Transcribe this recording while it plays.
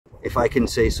if I can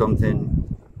say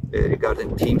something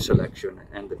regarding team selection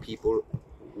and the people,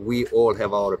 we all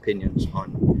have our opinions on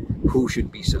who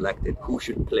should be selected, who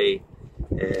should play.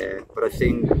 But I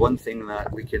think one thing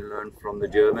that we can learn from the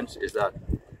Germans is that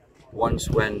once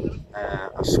when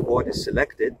a squad is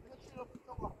selected,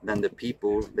 then the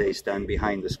people, they stand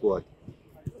behind the squad.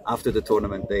 After the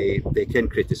tournament, they can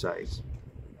criticize.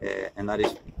 And that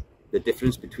is the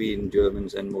difference between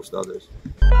Germans and most others.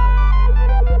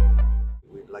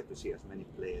 We'd like to see as many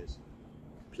players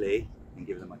play and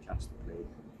give them a chance to play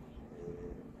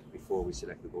before we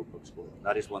select the Gold Cup squad.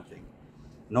 That is one thing.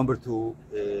 Number two,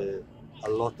 a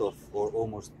lot of, or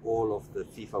almost all of the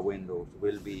FIFA windows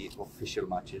will be official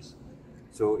matches.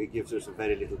 So it gives us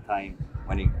very little time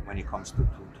when it comes to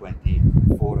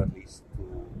 2024 at least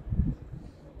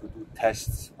to do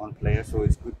tests on players. So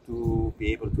it's good to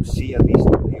be able to see at least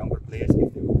the younger players.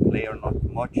 If they will play or not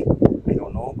much, I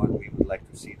don't know, but we would like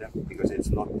to see them because it's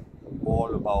not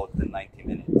all about the 90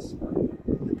 minutes.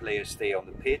 The players stay on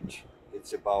the pitch.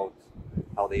 It's about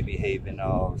how they behave in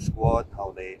our squad,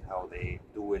 how they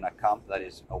do in a camp that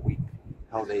is a week,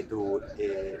 how they do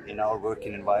in our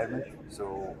working environment.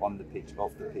 So on the pitch,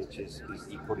 off the pitch is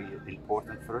equally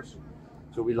important for us.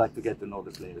 So we like to get to know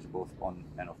the players both on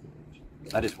and off the pitch.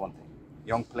 That is one thing.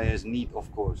 Young players need,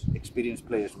 of course, experienced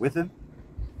players with them,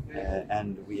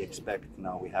 and we expect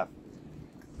now we have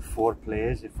 4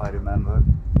 players, if I remember,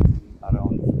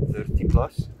 around 30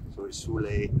 plus. So it's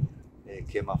Sule,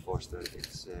 Kema Forster,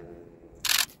 it's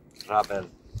Rabel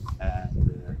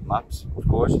and Maps, of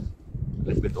course, a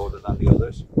little bit older than the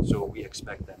others. So we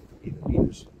expect them to be the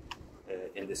leaders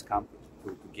in this camp,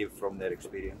 to give from their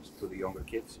experience to the younger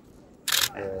kids,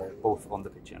 both on the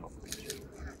pitch and off the pitch.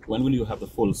 When will you have the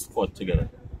full squad together?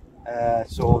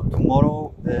 So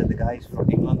tomorrow the guys from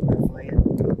England will play.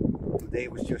 Today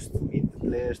was just to meet the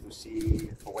players to see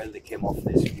how well they came off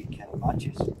this weekend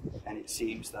matches, and it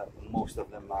seems that most of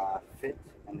them are fit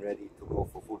and ready to go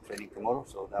for full training tomorrow.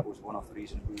 So that was one of the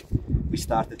reasons we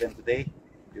started them today,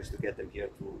 just to get them here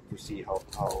to see how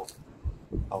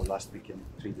last weekend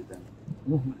treated them.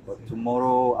 But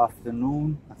tomorrow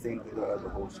afternoon, I think the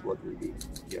whole squad will be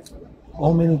here.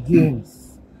 How many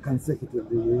games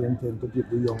consecutively you intend to give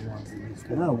the young ones in this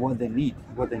game?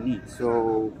 What they need.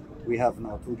 So we have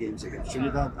now 2 games against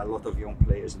Trinidad, a lot of young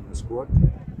players in the squad,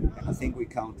 and I think we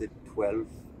counted 12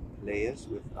 players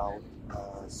without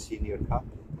a senior cap.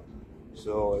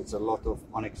 So it's a lot of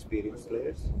unexperienced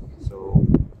players. So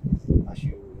as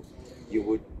you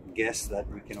would guess that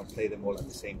we cannot play them all at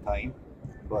the same time,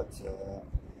 but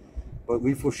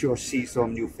we for sure see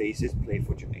some new faces play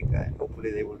for Jamaica, and hopefully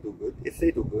they will do good. If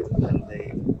they do good, then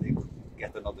they will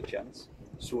get another chance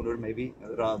sooner maybe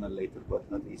rather than later, but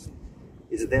at least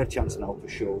it's their chance now to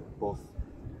show both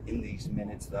in these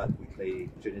minutes that we play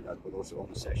Trinidad, but also on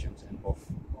the sessions and off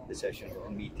the sessions,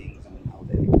 on meetings, and how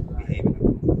they behave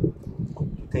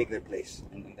to take their place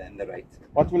in the right.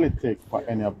 What will it take for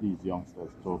any of these youngsters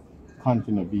to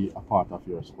continue to be a part of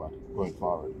your squad going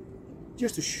forward?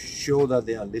 Just to show that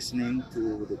they are listening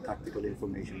to the tactical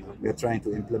information that we are trying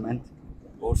to implement.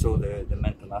 Also the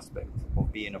mental aspect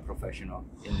of being a professional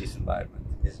in this environment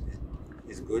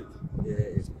is good,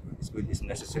 is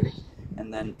necessary,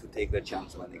 and then to take their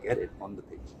chance when they get it on the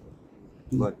pitch.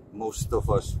 But most of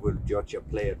us will judge a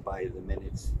player by the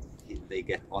minutes they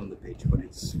get on the pitch, but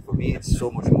for me it's so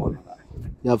much more than that.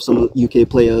 You have some UK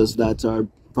players that are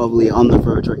probably on the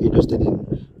verge or interested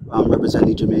in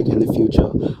representing Jamaica in the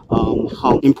future.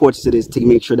 How important it is to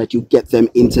make sure that you get them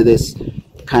into this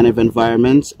kind of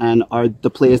environment, and are the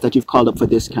players that you've called up for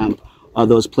this camp, are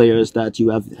those players that you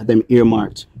have them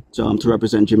earmarked to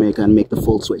represent Jamaica and make the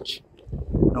full switch?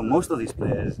 No, most of these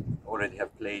players already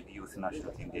have played youth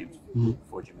national team games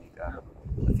for Jamaica.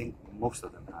 I think most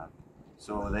of them have.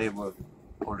 So they were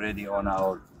already on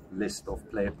our list of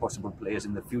possible players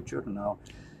in the future. Now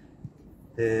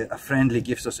a friendly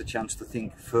gives us a chance to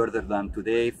think further than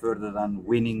today, further than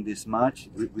winning this match.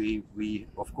 We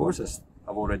of course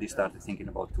have already started thinking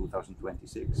about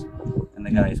 2026, and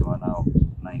the guys who are now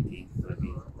 19 will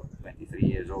be 23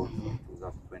 years old in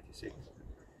 2026.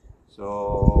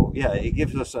 So yeah, it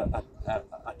gives us a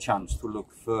chance to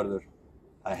look further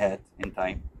ahead in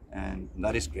time, and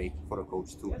that is great for a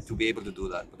coach to be able to do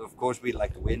that. But of course we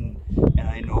like to win, and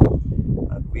I know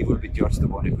that we will be judged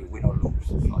upon if we win or lose,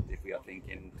 not if we are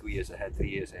thinking 2 years ahead, 3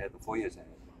 years ahead, or 4 years ahead.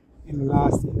 In the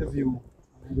last interview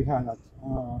we had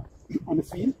on the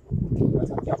field,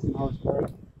 as at Captain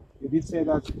Hallgrimsson, you did say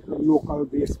that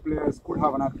local-based players could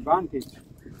have an advantage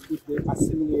if they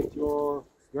assimilate your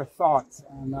thoughts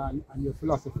and your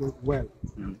philosophy well.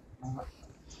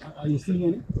 Are you seeing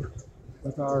any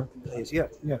that are? Yes.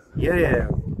 Yes. Yeah.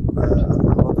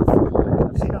 a lot of players.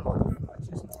 I've seen a lot of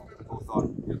matches now, both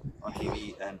on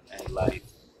TV and live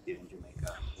here in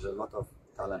Jamaica. There's a lot of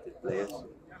talented players.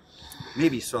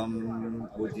 Maybe some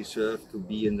would deserve to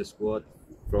be in the squad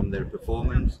from their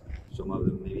performance. Some of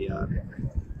them maybe are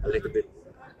a little bit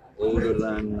older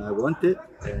than I wanted.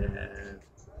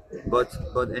 But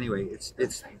anyway,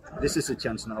 this is a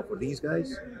chance now for these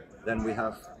guys. Then we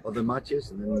have other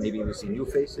matches, and then maybe we see new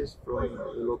faces from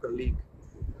the local league.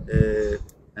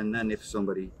 And then if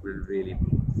somebody will really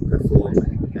perform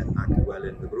and act well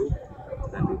in the group,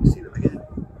 then we will see them again.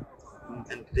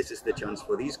 And this is the chance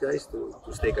for these guys to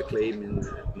stake a claim in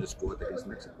the squad against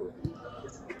Mexico.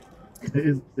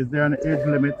 Is there an age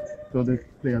limit to the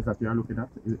players that you are looking at?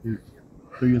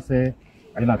 So you say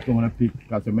you're not going to pick,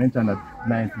 because you mentioned that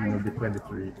 19 will be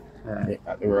 23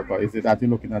 at the World Cup. Is it that you're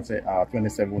looking at, say,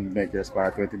 27 will make your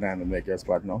squad, 29 will make your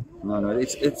squad? No? No,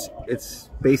 it's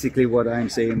basically what I'm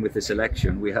saying with the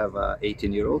selection. We have a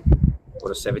 18-year-old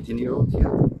or a 17-year-old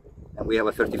here, and we have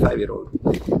a 35-year-old.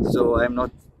 So I'm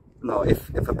not. No, if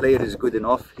a player is good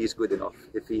enough, he's good enough.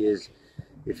 If he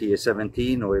is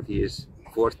 17 or if he is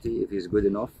 40, if he's good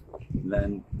enough,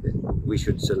 then we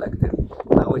should select him.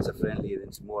 Now it's a friendly,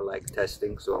 it's more like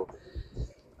testing. So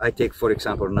I take, for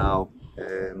example, now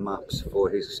Maps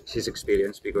for his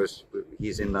experience, because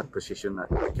he's in that position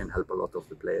that I can help a lot of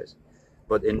the players.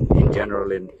 But in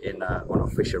general, on an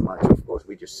official match, of course,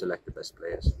 we just select the best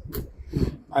players.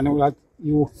 I know that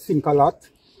you think a lot.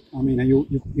 I mean,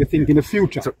 you think in the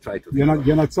future. So try to.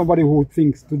 You're not somebody who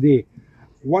thinks today.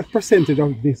 What percentage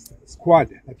of this squad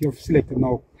that you have selected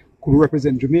now could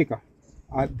represent Jamaica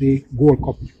at the Gold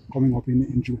Cup coming up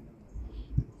in June?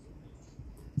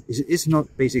 It's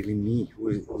not basically me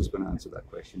who's going to answer that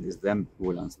question. It's them who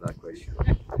will answer that question,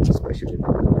 especially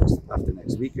after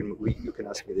next week. And you can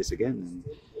ask me this again,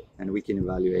 and we can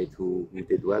evaluate who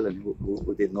did well and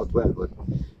who did not well.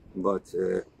 But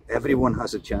everyone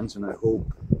has a chance, and I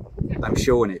hope I'm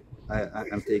showing it.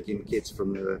 I'm taking kids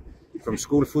from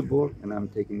school football, and I'm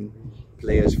taking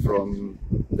players from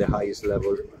the highest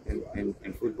level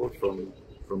in football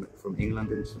from England,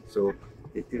 and so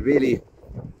it really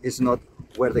is not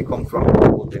where they come from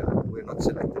or what they are. We're not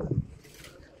selected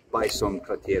by some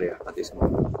criteria at this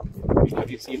moment. Have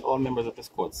you seen all members of the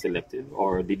squad selected,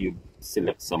 or did you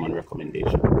select some on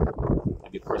recommendation?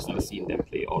 Have you personally seen them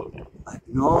play, all of them?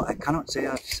 No, I cannot say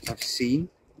I've seen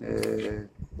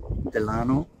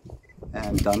Delano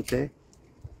and Dante.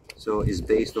 So it's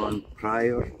based on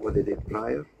what they did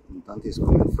prior. Dante is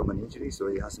coming from an injury, so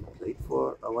he hasn't played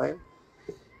for a while.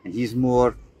 And he's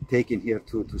more taken here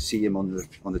to see him on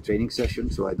the training session,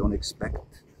 so I don't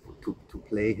expect to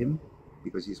play him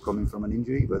because he's coming from an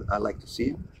injury, but I like to see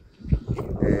him.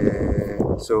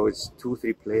 So it's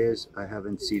 2-3 players I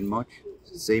haven't seen much.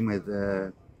 Same with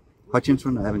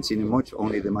Hutchinson, I haven't seen him much,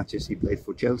 only the matches he played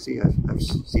for Chelsea. I've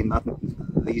seen that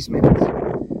these minutes.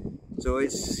 So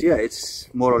it's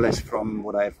more or less from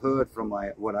what I've heard, from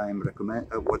what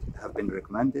have been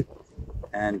recommended,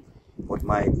 and what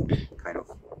my kind of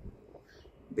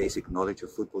basic knowledge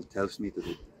of football tells me to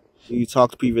do. You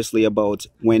talked previously about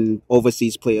when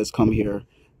overseas players come here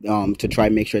to try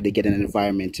and make sure they get in an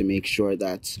environment to make sure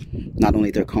that not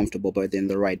only they're comfortable, but they're in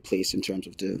the right place in terms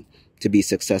of to be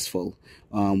successful.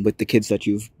 With the kids that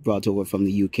you've brought over from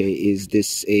the UK, is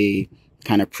this a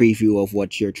kind of preview of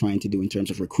what you're trying to do in terms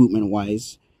of recruitment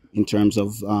wise, in terms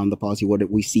of the policy?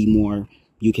 Would we see more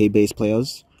UK based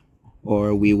players,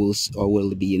 or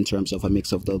will it be in terms of a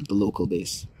mix of the local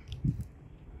base?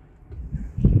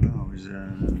 Oh,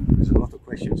 there's a lot of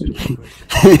questions in one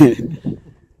question.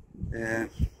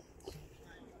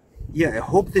 Yeah, I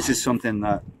hope this is something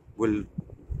that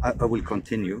I will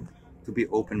continue to be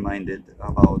open-minded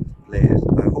about players.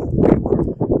 I hope we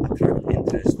will attract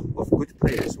interest of good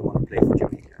players who want to play for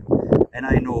Jamaica. And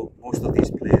I know most of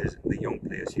these players, the young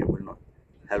players here, will not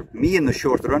help me in the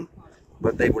short run,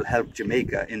 but they will help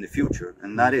Jamaica in the future.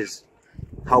 And that is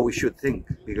how we should think,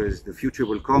 because the future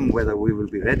will come whether we will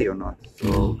be ready or not.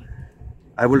 So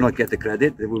I will not get the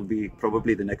credit. It will be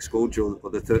probably the next coach or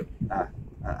the third,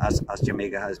 as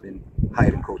Jamaica has been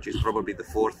hiring coaches, probably the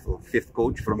 4th or 5th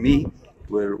coach from me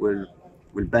will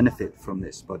benefit from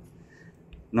this. But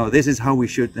no, this is how we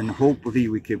should, and hopefully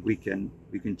we can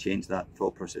change that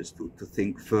thought process to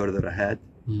think further ahead,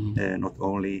 not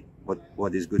only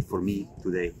what is good for me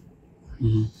today.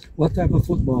 What type of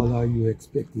football are you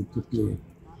expected to play?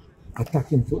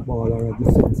 Attacking football or a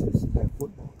defensive type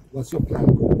football? What's your plan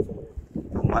going forward?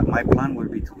 My plan will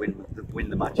be to win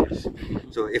the matches.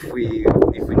 So if we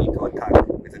need to attack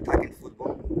with attacking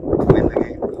football to win the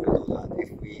game, we will do that. If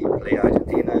we play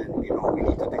Argentina and we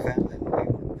need to defend, then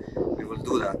we will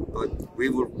do that. But we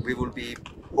will we will be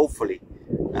hopefully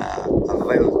a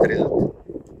well-drilled,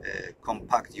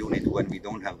 compact unit when we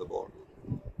don't have the ball.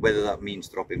 Whether that means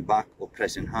dropping back or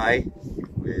pressing high,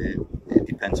 it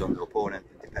depends on the opponent,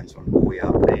 it depends on who we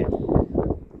are playing.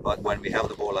 But when we have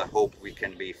the ball, I hope we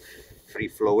can be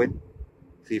free-flowing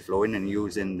and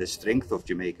using the strength of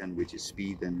Jamaican, which is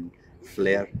speed and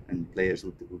flair and players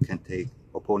who can take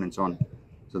opponents on.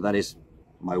 So that is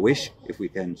my wish, if we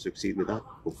can succeed with that,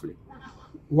 hopefully.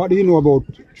 What do you know about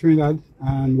Trinidad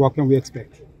and what can we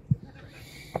expect?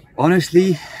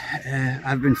 Honestly,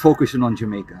 I've been focusing on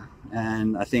Jamaica,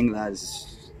 and I think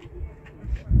that's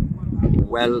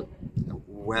well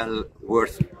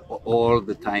worth all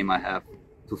the time I have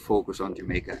to focus on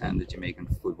Jamaica and the Jamaican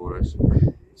footballers.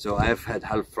 So I've had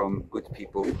help from good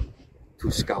people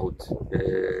to scout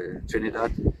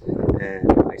Trinidad.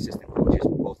 My assistant coaches,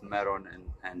 both Maron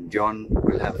and John,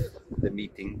 will have the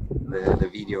meeting, the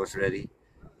videos ready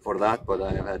for that, but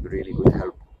I have had really good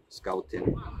help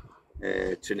scouting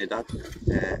Trinidad,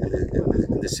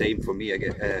 and the same for me.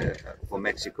 For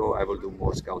Mexico, I will do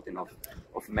more scouting of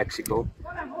Mexico.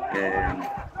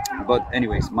 But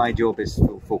anyways, my job is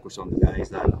to focus on the guys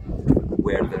that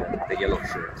wear the yellow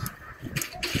shirts.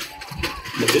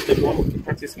 The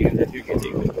practice games that you're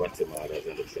getting with Guatemala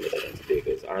and the Trinidad and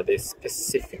Tobago, are they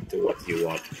specific to what you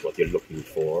want, what you're looking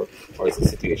for, or is it a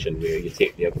situation where you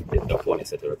take the opponents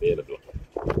that are available?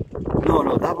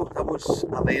 No, that was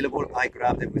available. I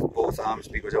grabbed it with both arms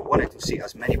because I wanted to see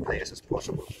as many players as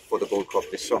possible for the Gold Cup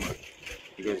this summer.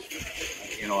 Because,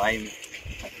 you know, I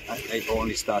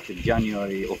only started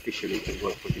January officially to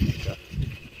work for Jamaica.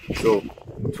 So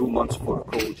 2 months for a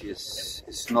coach is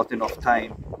not enough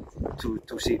time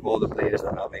to see all the players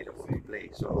that are available to play.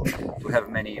 So to have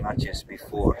many matches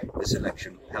before the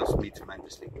selection helps me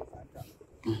tremendously.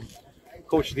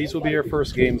 Coach, these will be your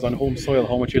first games on home soil.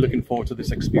 How much are you looking forward to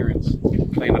this experience,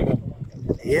 playing at home?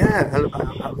 Yeah,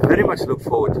 I very much look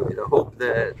forward to it. I hope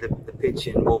the pitch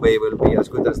in Mobay will be as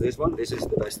good as this one. This is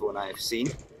the best one I've seen.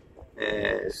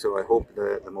 So I hope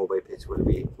the Mobay pitch will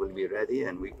be ready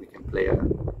and we can play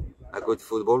a good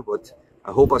football. But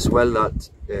I hope as well that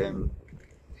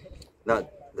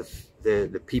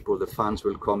the people, the fans,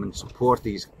 will come and support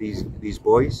these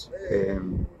boys.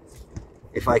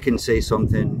 If I can say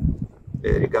something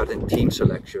regarding team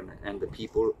selection and the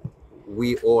people,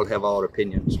 we all have our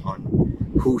opinions on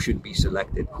who should be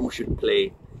selected, who should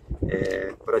play.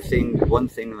 But I think one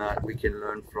thing that we can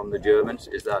learn from the Germans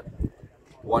is that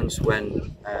when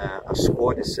a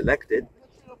squad is selected,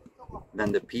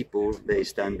 then the people, they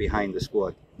stand behind the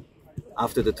squad.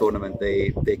 After the tournament,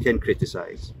 they can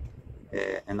criticize.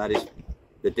 And that is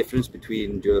the difference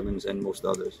between Germans and most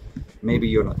others. Maybe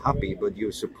you're not happy, but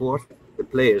you support the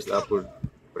players that will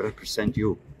represent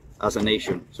you as a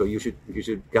nation. So you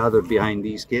should gather behind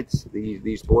these kids,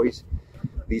 these boys,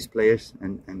 these players,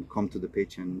 and come to the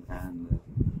pitch, and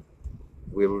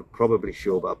we will probably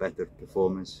show a better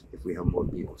performance if we have more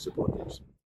people supporting us.